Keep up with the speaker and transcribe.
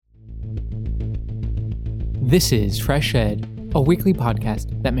This is Fresh Ed, a weekly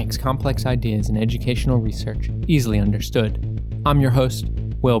podcast that makes complex ideas in educational research easily understood. I'm your host,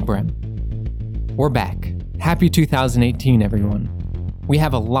 Will Brehm. We're back. Happy 2018, everyone. We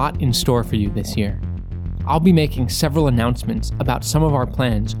have a lot in store for you this year. I'll be making several announcements about some of our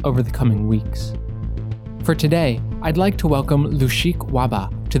plans over the coming weeks. For today, I'd like to welcome Lushik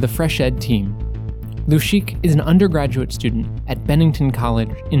Waba to the Fresh Ed team. Lushik is an undergraduate student at Bennington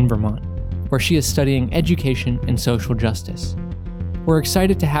College in Vermont, where she is studying education and social justice. We're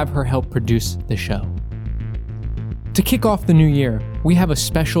excited to have her help produce the show. To kick off the new year, we have a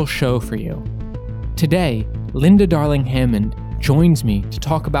special show for you. Today, Linda Darling-Hammond joins me to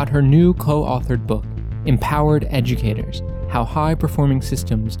talk about her new co-authored book, Empowered Educators: How High-Performing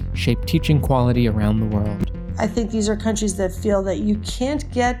Systems Shape Teaching Quality Around the World. I think these are countries that feel that you can't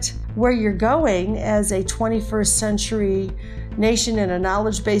get where you're going as a 21st century nation in a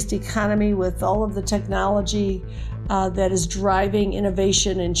knowledge-based economy with all of the technology that is driving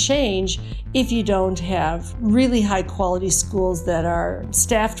innovation and change if you don't have really high-quality schools that are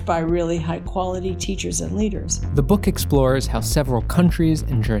staffed by really high-quality teachers and leaders. The book explores how several countries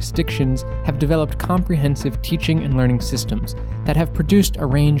and jurisdictions have developed comprehensive teaching and learning systems that have produced a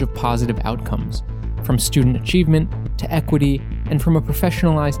range of positive outcomes, from student achievement to equity, and from a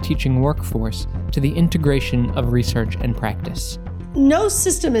professionalized teaching workforce to the integration of research and practice. No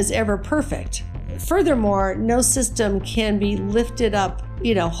system is ever perfect. Furthermore, no system can be lifted up,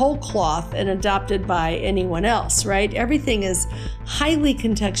 whole cloth and adopted by anyone else, right? Everything is highly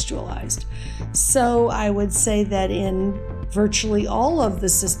contextualized. So I would say that in virtually all of the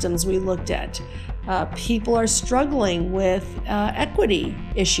systems we looked at, people are struggling with equity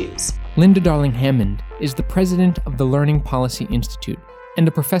issues. Linda Darling-Hammond is the president of the Learning Policy Institute and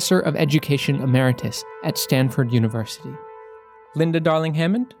a professor of education emeritus at Stanford University. Linda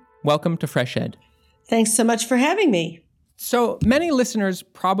Darling-Hammond, welcome to Fresh Ed. Thanks so much for having me. So many listeners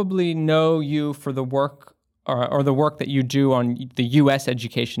probably know you for the work or the work that you do on the U.S.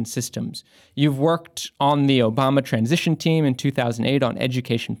 education systems. You've worked on the Obama transition team in 2008 on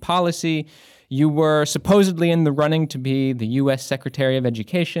education policy. You were supposedly in the running to be the U.S. Secretary of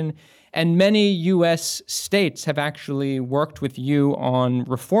Education, and many U.S. states have actually worked with you on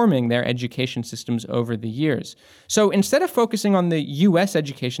reforming their education systems over the years. So instead of focusing on the U.S.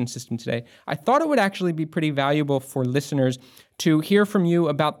 education system today, I thought it would actually be pretty valuable for listeners to hear from you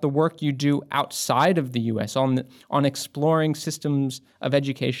about the work you do outside of the U.S. on exploring systems of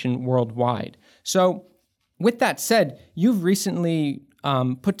education worldwide. So with that said, you've recently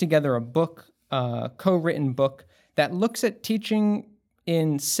put together a book, co-written book that looks at teaching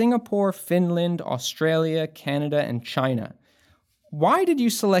in Singapore, Finland, Australia, Canada, and China. Why did you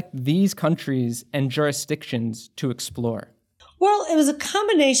select these countries and jurisdictions to explore? Well, it was a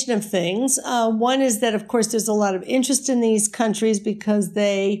combination of things. One is that, of course, there's a lot of interest in these countries because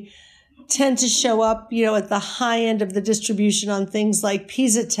they tend to show up, at the high end of the distribution on things like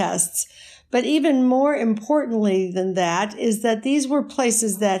PISA tests. But even more importantly than that is that these were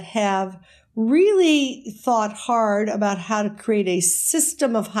places that have really thought hard about how to create a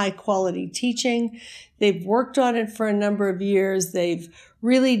system of high quality teaching. They've worked on it for a number of years. They've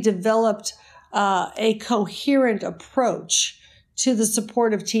really developed a coherent approach to the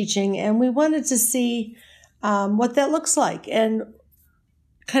support of teaching. And we wanted to see what that looks like and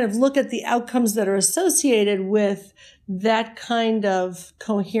kind of look at the outcomes that are associated with that kind of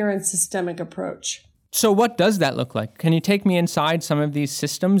coherent systemic approach. So what does that look like? Can you take me inside some of these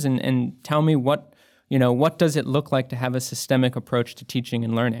systems and tell me what does it look like to have a systemic approach to teaching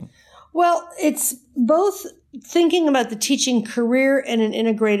and learning? Well, it's both thinking about the teaching career in an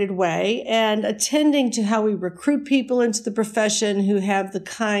integrated way and attending to how we recruit people into the profession who have the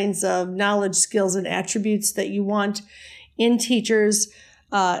kinds of knowledge, skills, and attributes that you want in teachers.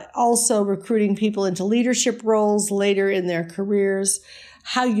 Also recruiting people into leadership roles later in their careers,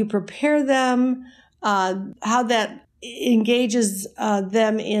 how you prepare them, how that engages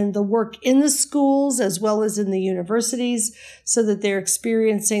them in the work in the schools as well as in the universities so that they're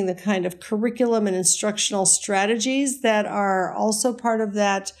experiencing the kind of curriculum and instructional strategies that are also part of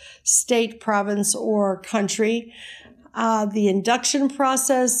that state, province, or country. The induction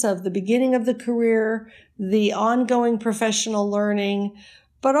process of the beginning of the career, the ongoing professional learning,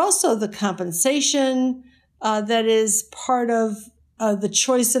 but also the compensation that is part of the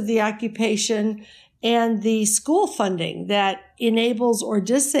choice of the occupation, and the school funding that enables or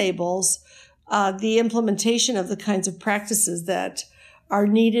disables the implementation of the kinds of practices that are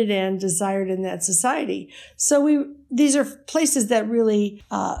needed and desired in that society. So these are places that really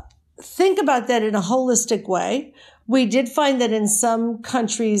think about that in a holistic way. We did find that in some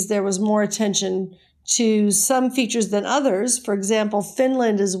countries there was more attention to some features than others. For example,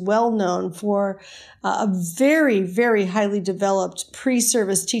 Finland is well known for a very, very highly developed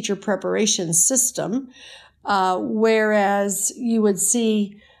pre-service teacher preparation system, whereas you would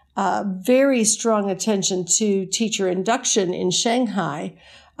see very strong attention to teacher induction in Shanghai.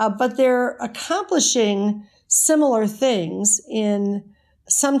 But they're accomplishing similar things in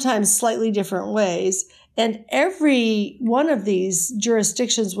sometimes slightly different ways. And every one of these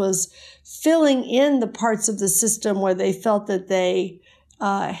jurisdictions was filling in the parts of the system where they felt that they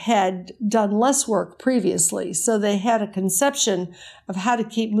had done less work previously. So they had a conception of how to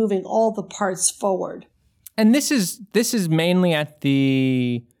keep moving all the parts forward. And this is mainly at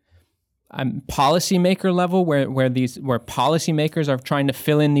the policymaker level, where policymakers are trying to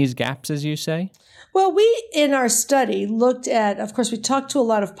fill in these gaps, as you say? Well, we, in our study, looked at, of course, we talked to a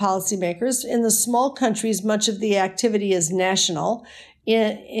lot of policymakers. In the small countries, much of the activity is national.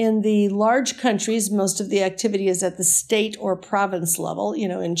 In the large countries, most of the activity is at the state or province level,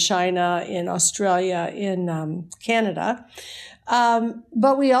 in China, in Australia, in Canada.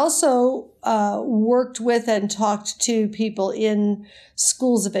 But we also worked with and talked to people in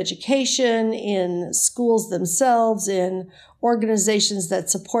schools of education, in schools themselves, in organizations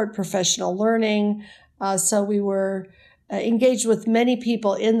that support professional learning. So we were engaged with many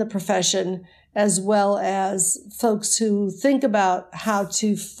people in the profession, as well as folks who think about how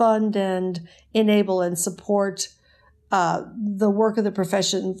to fund and enable and support the work of the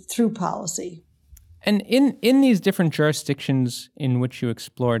profession through policy. And in these different jurisdictions in which you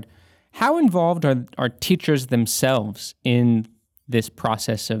explored, how involved are teachers themselves in this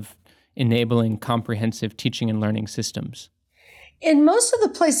process of enabling comprehensive teaching and learning systems? In most of the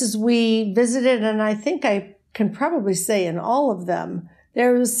places we visited, and I think I can probably say in all of them,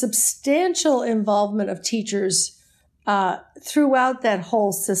 there was substantial involvement of teachers throughout that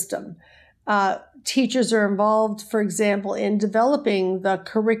whole system. Teachers are involved, for example, in developing the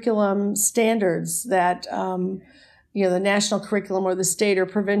curriculum standards that, the national curriculum or the state or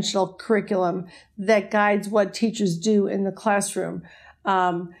provincial curriculum that guides what teachers do in the classroom.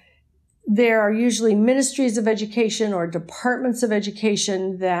 There are usually ministries of education or departments of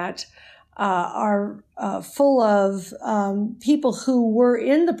education that are full of people who were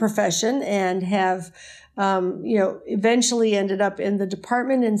in the profession and have, eventually ended up in the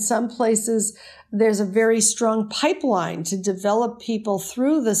department. In some places, there's a very strong pipeline to develop people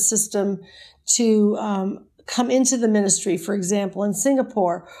through the system to come into the ministry, for example, in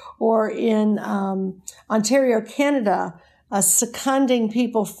Singapore or in Ontario, Canada. Seconding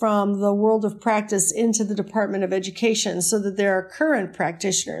people from the world of practice into the Department of Education so that there are current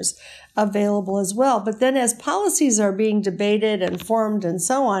practitioners available as well. But then as policies are being debated and formed and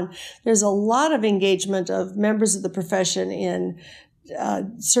so on, there's a lot of engagement of members of the profession in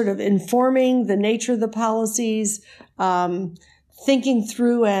sort of informing the nature of the policies, thinking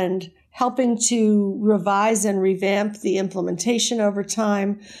through and helping to revise and revamp the implementation over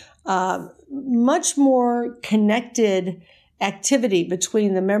time. Much more connected activity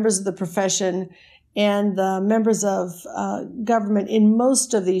between the members of the profession and the members of government in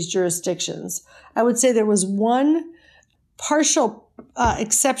most of these jurisdictions. I would say there was one partial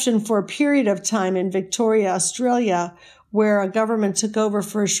exception for a period of time in Victoria, Australia, where a government took over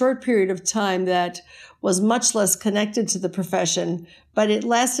for a short period of time that was much less connected to the profession, but it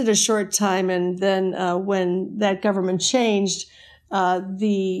lasted a short time. And then when that government changed,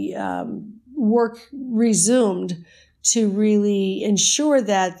 the work resumed to really ensure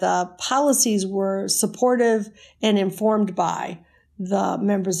that the policies were supportive and informed by the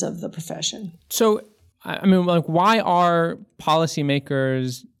members of the profession. So, I mean, why are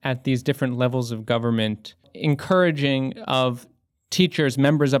policymakers at these different levels of government encouraging of teachers,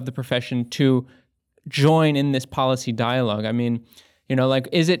 members of the profession, to join in this policy dialogue? I mean,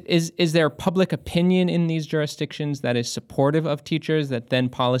 is there public opinion in these jurisdictions that is supportive of teachers that then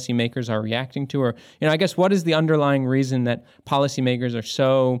policymakers are reacting to? Or, I guess, what is the underlying reason that policymakers are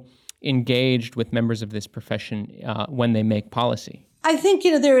so engaged with members of this profession when they make policy? I think,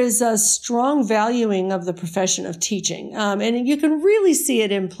 there is a strong valuing of the profession of teaching. And you can really see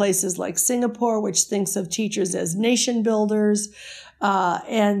it in places like Singapore, which thinks of teachers as nation builders.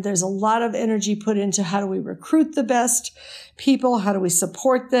 And there's a lot of energy put into how do we recruit the best people? How do we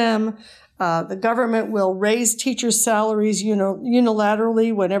support them? The government will raise teachers' salaries,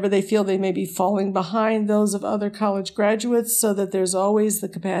 unilaterally whenever they feel they may be falling behind those of other college graduates, so that there's always the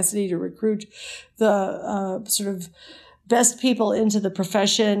capacity to recruit the sort of best people into the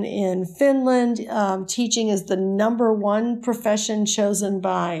profession. In Finland, teaching is the number one profession chosen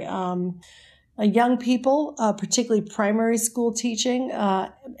by young people, particularly primary school teaching,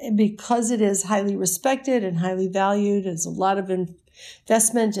 because it is highly respected and highly valued. There's a lot of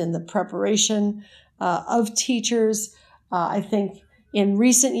investment in the preparation of teachers. I think in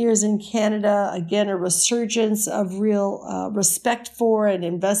recent years in Canada, again, a resurgence of real respect for and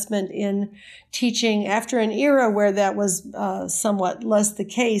investment in teaching after an era where that was somewhat less the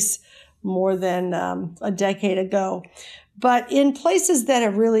case more than a decade ago. But in places that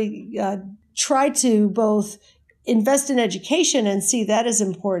have really tried to both invest in education and see that as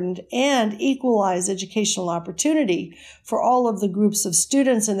important and equalize educational opportunity for all of the groups of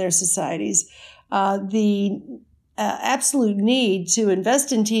students in their societies, the absolute need to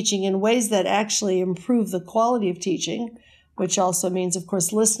invest in teaching in ways that actually improve the quality of teaching, which also means, of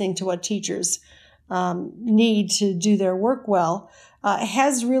course, listening to what teachers need to do their work well,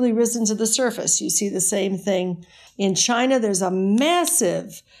 has really risen to the surface. You see the same thing in China. There's a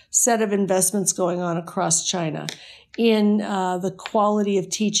massive set of investments going on across China in the quality of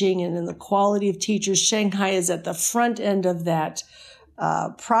teaching and in the quality of teachers. Shanghai is at the front end of that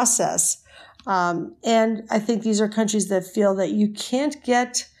process. And I think these are countries that feel that you can't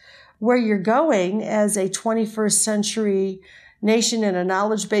get where you're going as a 21st century nation in a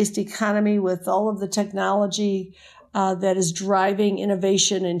knowledge-based economy with all of the technology that is driving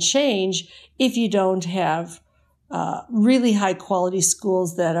innovation and change if you don't have really high-quality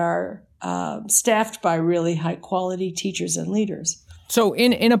schools that are staffed by really high-quality teachers and leaders. So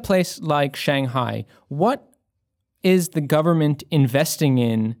in a place like Shanghai, what is the government investing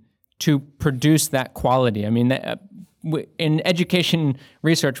in to produce that quality? I mean, in education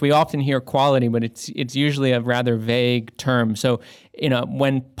research, we often hear quality, but it's usually a rather vague term. So,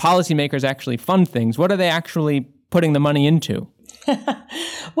 when policymakers actually fund things, what are they actually putting the money into?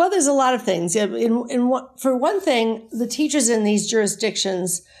 Well, there's a lot of things. For one thing, the teachers in these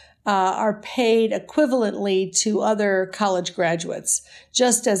jurisdictions are paid equivalently to other college graduates.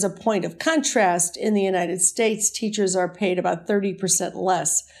 Just as a point of contrast, in the United States, teachers are paid about 30%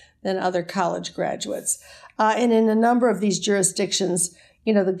 less than other college graduates. And in a number of these jurisdictions,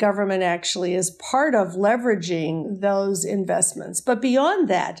 the government actually is part of leveraging those investments. But beyond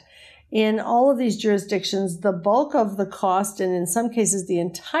that, in all of these jurisdictions, the bulk of the cost, and in some cases the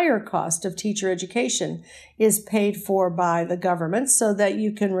entire cost of teacher education, is paid for by the government so that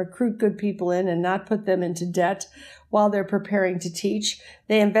you can recruit good people in and not put them into debt while they're preparing to teach.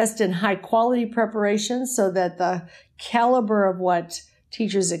 They invest in high quality preparation so that the caliber of what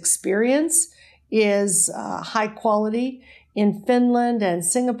teachers experience is high quality. In Finland and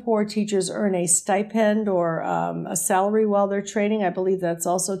Singapore, teachers earn a stipend or a salary while they're training. I believe that's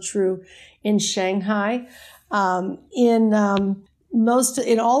also true in Shanghai. In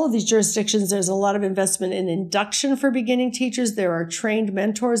all of these jurisdictions, there's a lot of investment in induction for beginning teachers. There are trained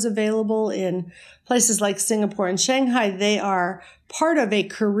mentors available. In places like Singapore and Shanghai, they are part of a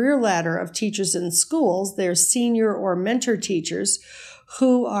career ladder of teachers in schools. They're senior or mentor teachers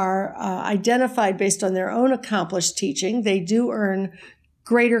who are identified based on their own accomplished teaching. They do earn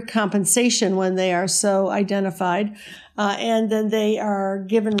greater compensation when they are so identified. And then they are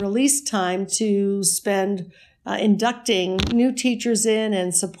given release time to spend inducting new teachers in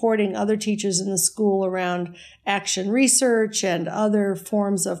and supporting other teachers in the school around action research and other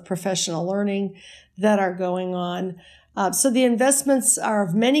forms of professional learning that are going on. So the investments are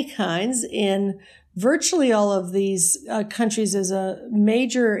of many kinds. In virtually all of these countries, there's a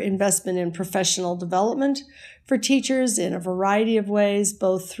major investment in professional development for teachers in a variety of ways,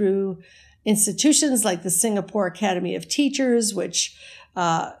 both through institutions like the Singapore Academy of Teachers, which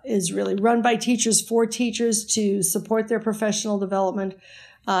is really run by teachers for teachers to support their professional development.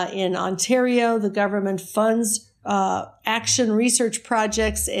 In Ontario, the government funds action research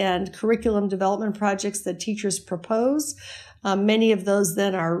projects and curriculum development projects that teachers propose. Many of those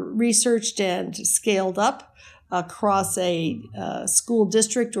then are researched and scaled up across a school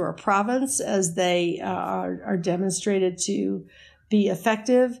district or a province as they are demonstrated to be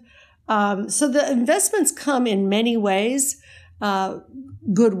effective. So the investments come in many ways.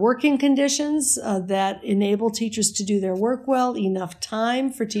 Good working conditions that enable teachers to do their work well, enough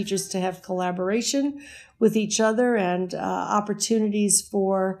time for teachers to have collaboration with each other, and opportunities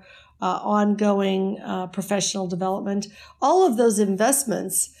for ongoing professional development. All of those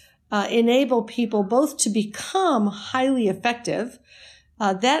investments enable people both to become highly effective.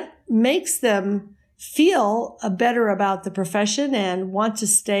 That makes them feel better about the profession and want to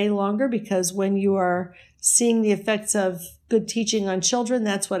stay longer, because when you are seeing the effects of good teaching on children,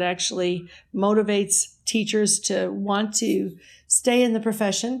 that's what actually motivates teachers to want to stay in the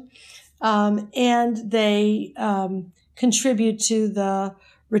profession. And they contribute to the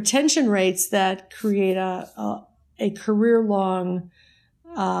retention rates that create a career-long,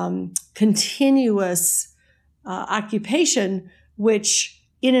 continuous occupation, which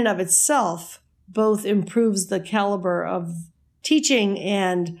in and of itself both improves the caliber of teaching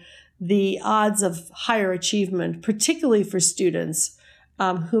and the odds of higher achievement, particularly for students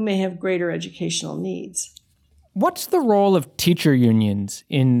who may have greater educational needs. What's the role of teacher unions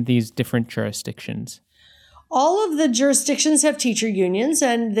in these different jurisdictions? All of the jurisdictions have teacher unions,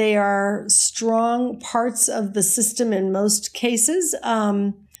 and they are strong parts of the system in most cases.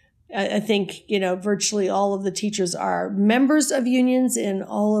 I think, virtually all of the teachers are members of unions in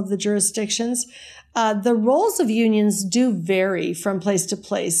all of the jurisdictions. The roles of unions do vary from place to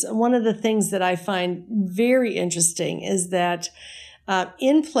place. One of the things that I find very interesting is that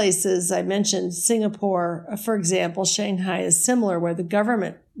in places, I mentioned Singapore, for example, Shanghai is similar, where the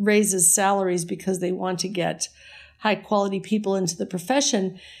government raises salaries because they want to get high quality people into the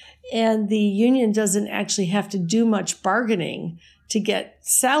profession. And the union doesn't actually have to do much bargaining to get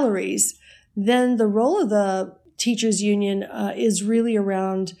salaries. Then the role of the teachers union is really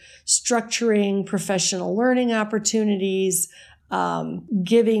around structuring professional learning opportunities,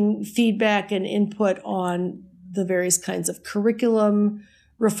 giving feedback and input on the various kinds of curriculum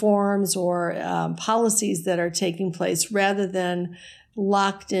reforms or policies that are taking place, rather than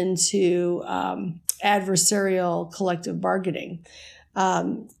locked into adversarial collective bargaining.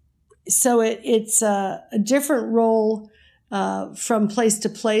 So it's a different role from place to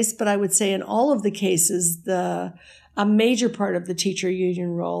place, but I would say in all of the cases, a major part of the teacher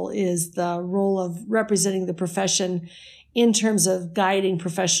union role is the role of representing the profession in terms of guiding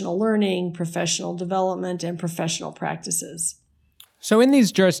professional learning, professional development, and professional practices. So in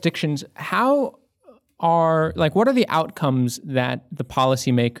these jurisdictions, what are the outcomes that the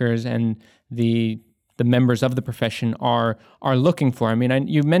policymakers and the members of the profession are looking for? I mean,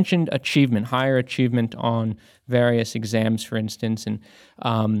 you mentioned achievement, higher achievement on various exams, for instance, and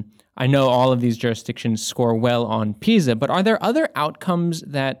I know all of these jurisdictions score well on PISA, but are there other outcomes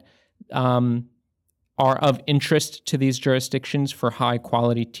that are of interest to these jurisdictions for high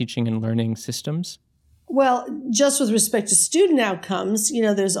quality teaching and learning systems? Well, just with respect to student outcomes,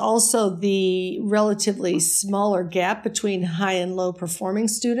 there's also the relatively smaller gap between high and low performing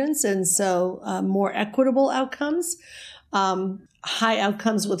students, and so more equitable outcomes. High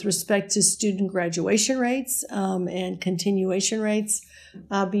outcomes with respect to student graduation rates and continuation rates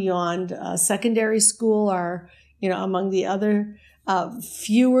beyond secondary school are, among the other.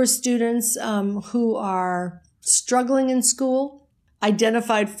 Fewer students who are struggling in school,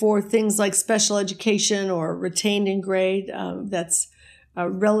 identified for things like special education or retained in grade. That's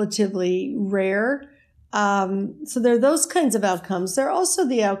relatively rare. So there are those kinds of outcomes. There are also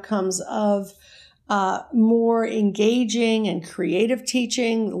the outcomes of more engaging and creative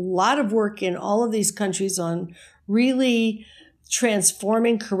teaching. A lot of work in all of these countries on really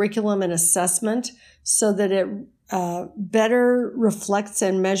transforming curriculum and assessment so that it better reflects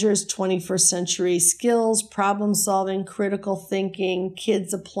and measures 21st century skills, problem solving, critical thinking,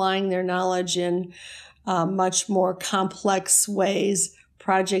 kids applying their knowledge in much more complex ways,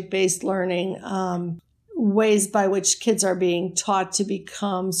 project-based learning, ways by which kids are being taught to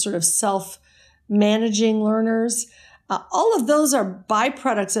become sort of self-managing learners. All of those are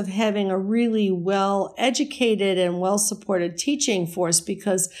byproducts of having a really well-educated and well-supported teaching force,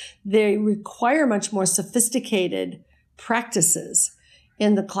 because they require much more sophisticated practices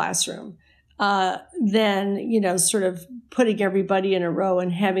in the classroom than, sort of putting everybody in a row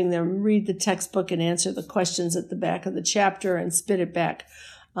and having them read the textbook and answer the questions at the back of the chapter and spit it back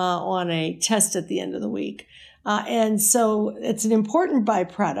on a test at the end of the week. And so it's an important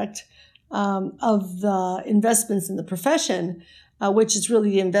byproduct of the investments in the profession, which is really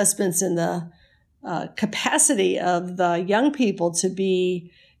the investments in the capacity of the young people to be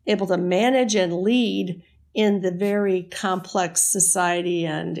able to manage and lead in the very complex society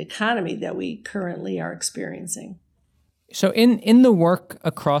and economy that we currently are experiencing. So in the work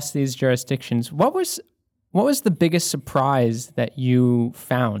across these jurisdictions, what was the biggest surprise that you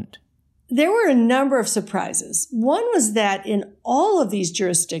found? There were a number of surprises. One was that in all of these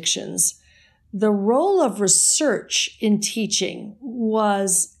jurisdictions, the role of research in teaching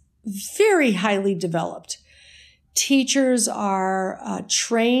was very highly developed. Teachers are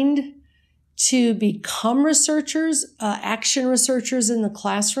trained to become researchers, action researchers in the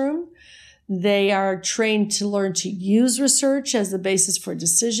classroom. They are trained to learn to use research as the basis for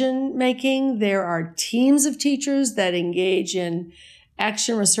decision making. There are teams of teachers that engage in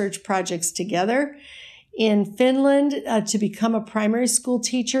action research projects together. In Finland, to become a primary school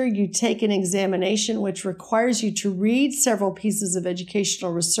teacher, you take an examination which requires you to read several pieces of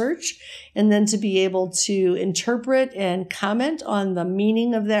educational research and then to be able to interpret and comment on the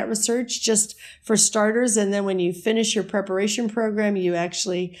meaning of that research, just for starters. And then when you finish your preparation program, you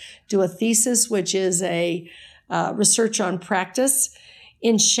actually do a thesis, which is a research on practice.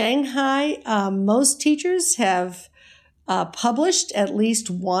 In Shanghai, most teachers have published at least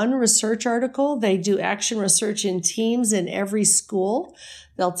one research article. They do action research in teams in every school.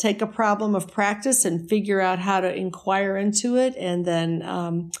 They'll take a problem of practice and figure out how to inquire into it and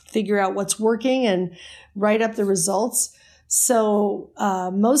then figure out what's working and write up the results. So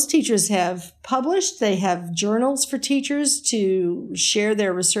most teachers have published. They have journals for teachers to share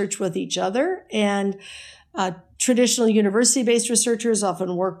their research with each other. And traditional university-based researchers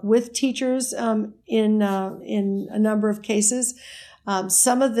often work with teachers in a number of cases.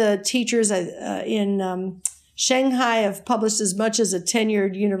 Some of the teachers in Shanghai have published as much as a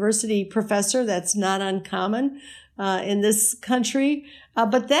tenured university professor. That's not uncommon in this country.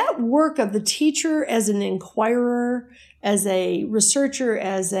 But that work of the teacher as an inquirer, as a researcher,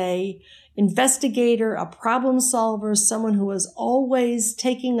 as a investigator, a problem solver, someone who is always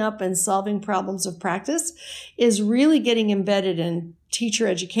taking up and solving problems of practice, is really getting embedded in teacher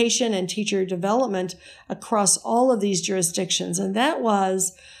education and teacher development across all of these jurisdictions. And that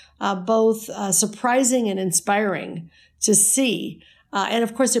was both surprising and inspiring to see. And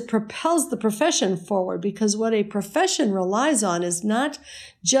of course, it propels the profession forward, because what a profession relies on is not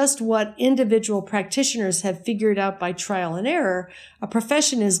just what individual practitioners have figured out by trial and error. A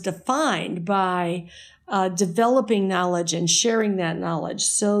profession is defined by developing knowledge and sharing that knowledge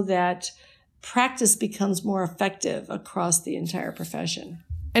so that practice becomes more effective across the entire profession.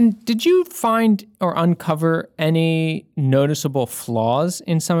 And did you find or uncover any noticeable flaws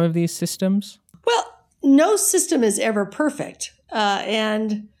in some of these systems? Well, no system is ever perfect.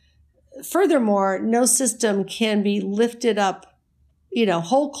 And furthermore, no system can be lifted up,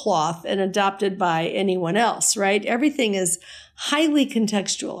 whole cloth and adopted by anyone else, right? Everything is highly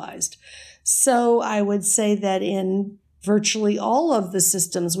contextualized. So I would say that in virtually all of the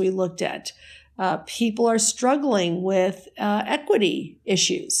systems we looked at, people are struggling with equity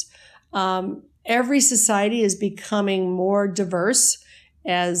issues. Every society is becoming more diverse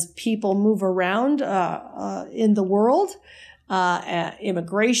as people move around in the world.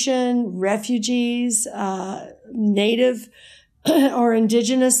 Immigration, refugees, native or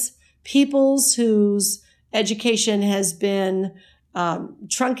indigenous peoples whose education has been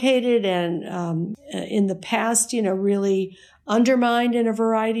truncated and in the past, really undermined in a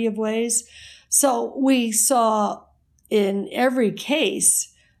variety of ways. So we saw in every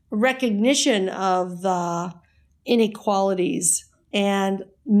case recognition of the inequalities and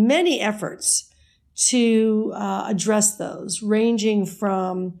many efforts to address those, ranging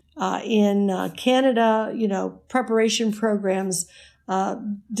from in Canada, preparation programs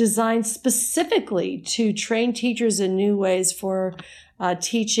designed specifically to train teachers in new ways for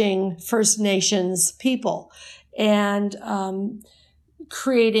teaching First Nations people, and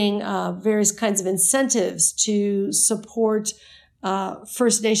creating various kinds of incentives to support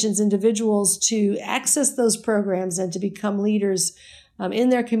First Nations individuals to access those programs and to become leaders in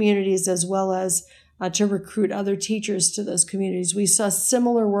their communities, as well as to recruit other teachers to those communities. We saw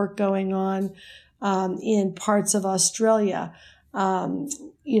similar work going on in parts of Australia.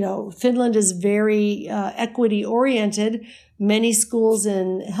 Finland is very equity oriented. Many schools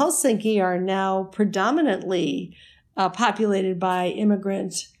in Helsinki are now predominantly populated by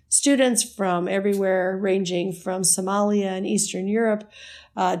immigrant students from everywhere, ranging from Somalia and Eastern Europe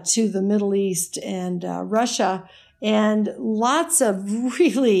to the Middle East and Russia, and lots of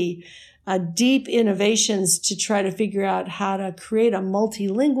really deep innovations to try to figure out how to create a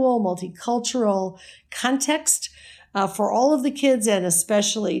multilingual, multicultural context for all of the kids, and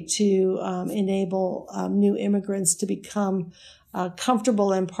especially to enable new immigrants to become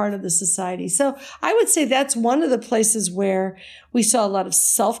comfortable and part of the society. So I would say that's one of the places where we saw a lot of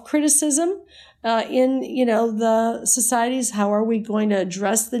self-criticism in the societies. How are we going to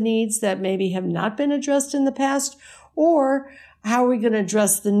address the needs that maybe have not been addressed in the past, or how are we going to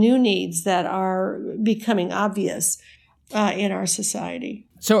address the new needs that are becoming obvious in our society?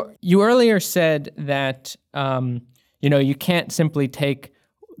 So you earlier said that you can't simply take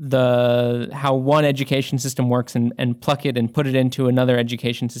how one education system works and pluck it and put it into another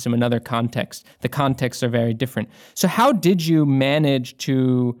education system, another context. The contexts are very different. So how did you manage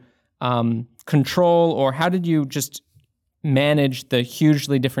to control, or how did you just manage the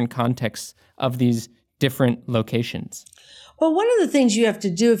hugely different contexts of these different locations? But one of the things you have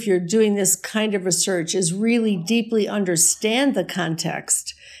to do if you're doing this kind of research is really deeply understand the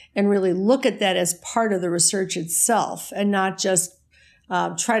context and really look at that as part of the research itself and not just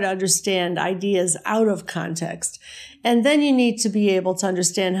try to understand ideas out of context. And then you need to be able to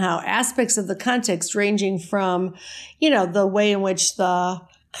understand how aspects of the context ranging from, the way in which the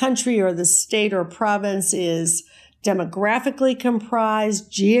country or the state or province is demographically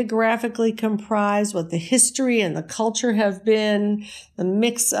comprised, geographically comprised, what the history and the culture have been, the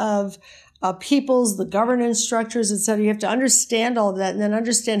mix of peoples, the governance structures, etc. You have to understand all of that and then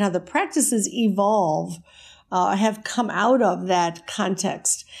understand how the practices evolve, have come out of that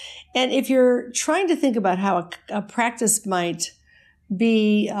context. And if you're trying to think about how a practice might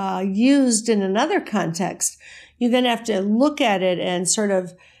be used in another context, you then have to look at it and sort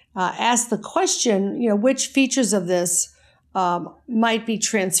of ask the question, which features of this might be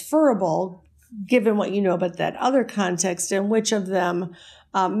transferable given what you know about that other context, and which of them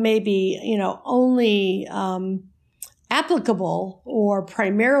may be, only applicable or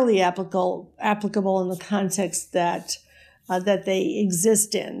primarily applicable in the context that they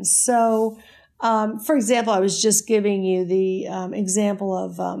exist in. So, for example, I was just giving you the example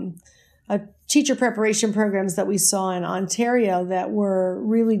of teacher preparation programs that we saw in Ontario that were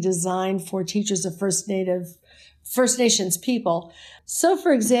really designed for teachers of First Nations people. So,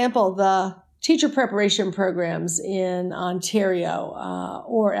 for example, the teacher preparation programs in Ontario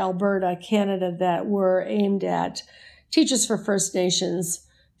or Alberta, Canada, that were aimed at teachers for First Nations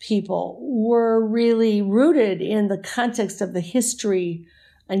people were really rooted in the context of the history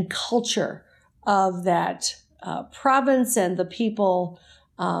and culture of that province and the people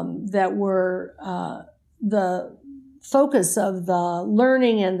that were the focus of the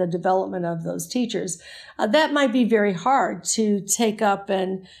learning and the development of those teachers. That might be very hard to take up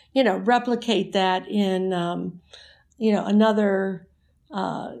and, replicate that in, another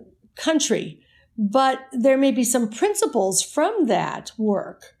country. But there may be some principles from that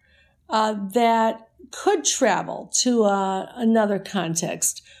work that could travel to another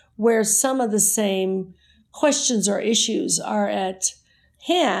context where some of the same questions or issues are at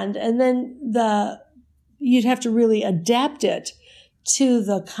hand, and then you'd have to really adapt it to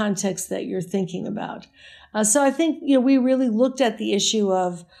the context that you're thinking about. So I think we really looked at the issue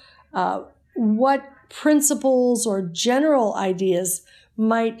of what principles or general ideas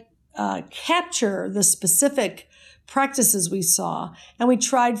might capture the specific practices we saw, and we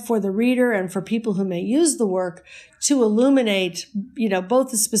tried for the reader and for people who may use the work to illuminate,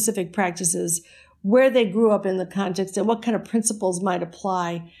 both the specific practices, where they grew up in the context, and what kind of principles might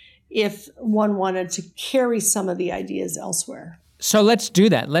apply if one wanted to carry some of the ideas elsewhere. So let's do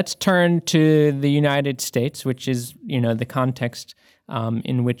that. Let's turn to the United States, which is, the context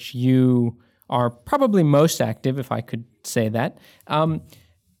in which you are probably most active, if I could say that.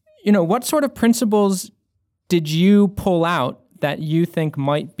 What sort of principles did you pull out that you think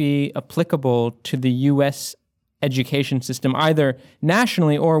might be applicable to the U.S. education system, either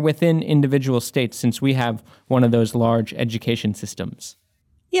nationally or within individual states, since we have one of those large education systems?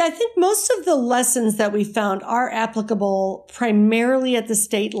 Yeah, I think most of the lessons that we found are applicable primarily at the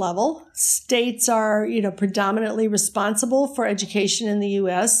state level. States are, predominantly responsible for education in the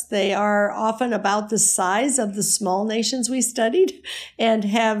U.S. They are often about the size of the small nations we studied and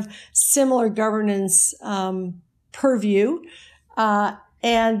have similar governance purview.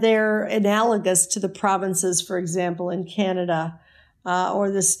 And they're analogous to the provinces, for example, in Canada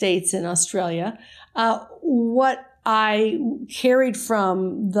or the states in Australia. What I carried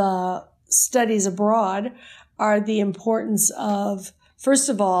from the studies abroad are the importance of, first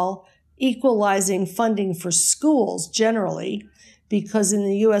of all, equalizing funding for schools generally, because in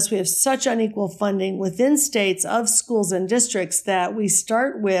the U.S. we have such unequal funding within states of schools and districts that we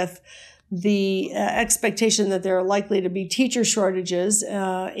start with the expectation that there are likely to be teacher shortages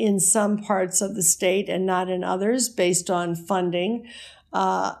in some parts of the state and not in others based on funding.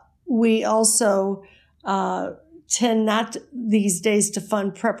 We also tend not these days to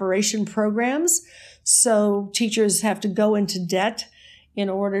fund preparation programs. So teachers have to go into debt in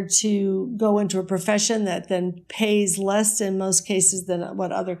order to go into a profession that then pays less in most cases than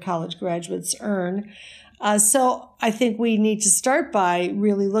what other college graduates earn. So I think we need to start by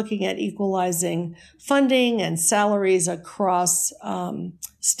really looking at equalizing funding and salaries across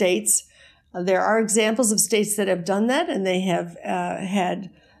states. There are examples of states that have done that, and they have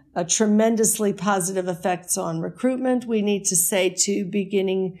had tremendously positive effects on recruitment. We need to say to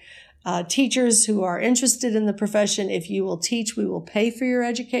beginning teachers who are interested in the profession, if you will teach, we will pay for your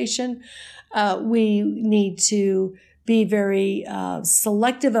education. We need to be very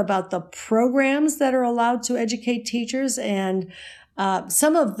selective about the programs that are allowed to educate teachers. And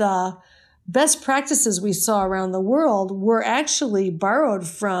some of the best practices we saw around the world were actually borrowed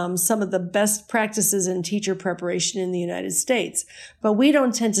from some of the best practices in teacher preparation in the United States. But we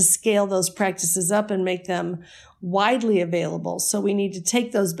don't tend to scale those practices up and make them widely available. So we need to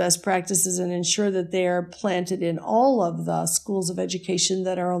take those best practices and ensure that they are planted in all of the schools of education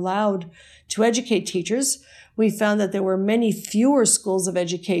that are allowed to educate teachers. We found that there were many fewer schools of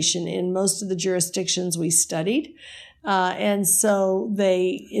education in most of the jurisdictions we studied. And so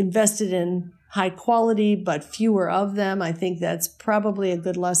they invested in high quality, but fewer of them. I think that's probably a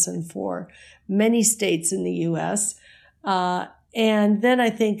good lesson for many states in the U.S. And then I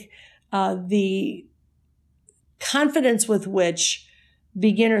think the confidence with which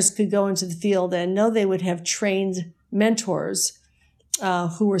beginners could go into the field and know they would have trained mentors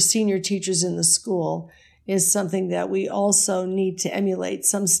who were senior teachers in the school is something that we also need to emulate.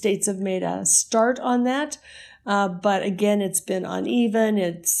 Some states have made a start on that. But again, it's been uneven.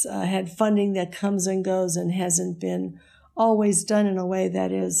 It's had funding that comes and goes and hasn't been always done in a way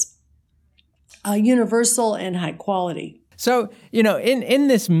that is universal and high quality. So, in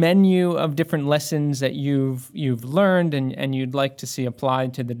this menu of different lessons that you've learned and you'd like to see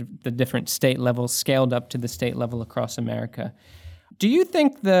applied to the different state levels, scaled up to the state level across America, do you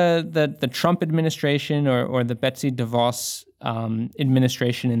think the Trump administration or the Betsy DeVos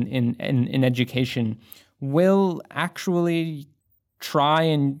administration in education will actually try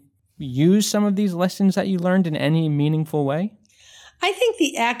and use some of these lessons that you learned in any meaningful way? I think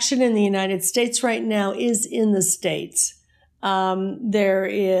the action in the United States right now is in the states. There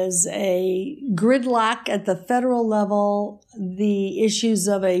is a gridlock at the federal level. The issues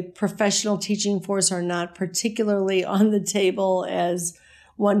of a professional teaching force are not particularly on the table, as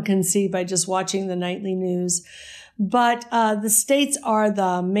one can see by just watching the nightly news. But the states are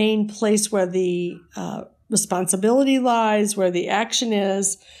the main place where the responsibility lies, where the action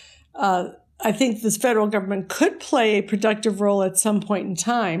is. I think this federal government could play a productive role at some point in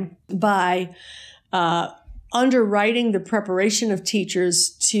time by underwriting the preparation of teachers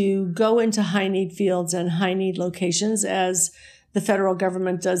to go into high-need fields and high-need locations, as the federal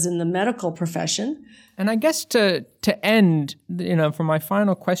government does in the medical profession. And I guess to end, for my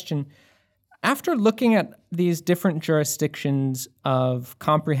final question, after looking at these different jurisdictions of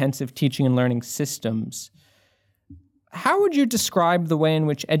comprehensive teaching and learning systems, how would you describe the way in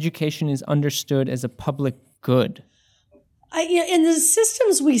which education is understood as a public good? In the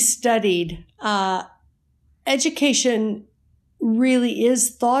systems we studied, education really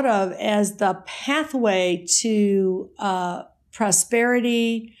is thought of as the pathway to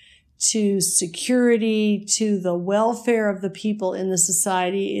prosperity, to security, to the welfare of the people in the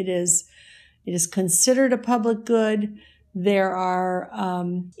society. It is considered a public good. There are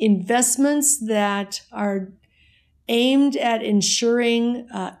investments that are aimed at ensuring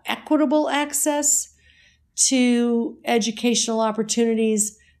equitable access to educational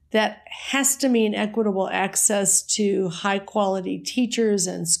opportunities. That has to mean equitable access to high-quality teachers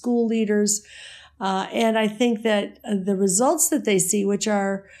and school leaders. And I think that the results that they see, which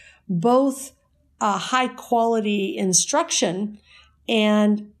are both high-quality instruction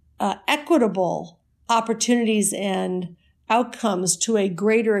and equitable opportunities and outcomes to a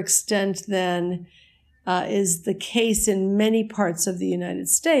greater extent than is the case in many parts of the United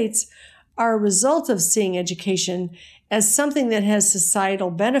States, are a result of seeing education as something that has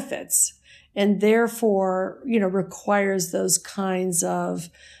societal benefits and therefore, requires those kinds of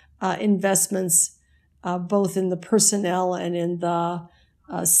investments both in the personnel and in the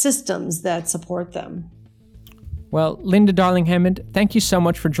systems that support them. Well, Linda Darling-Hammond, thank you so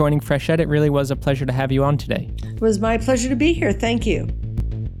much for joining Fresh Ed. It really was a pleasure to have you on today. It was my pleasure to be here. Thank you.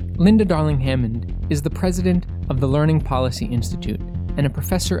 Linda Darling-Hammond is the president of the Learning Policy Institute and a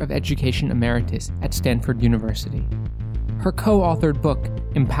professor of education emeritus at Stanford University. Her co-authored book,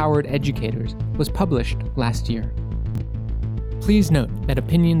 Empowered Educators, was published last year. Please note that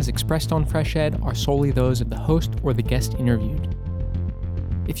opinions expressed on Fresh Ed are solely those of the host or the guest interviewed.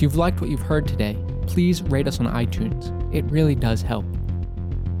 If you've liked what you've heard today, please rate us on iTunes. It really does help.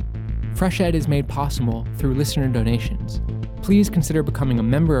 Fresh Ed is made possible through listener donations. Please consider becoming a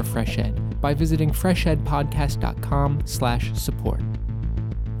member of Fresh Ed by visiting freshedpodcast.com/support.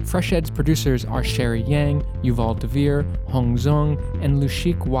 Fresh Ed's producers are Sherry Yang, Yuval Devere, Hong Zong, and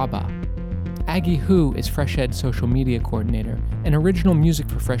Lushik Waba. Aggie Hu is Fresh Ed's social media coordinator, and original music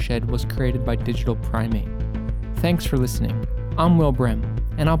for Fresh Ed was created by Digital Primate. Thanks for listening. I'm Will Brehm,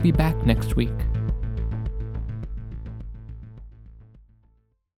 and I'll be back next week.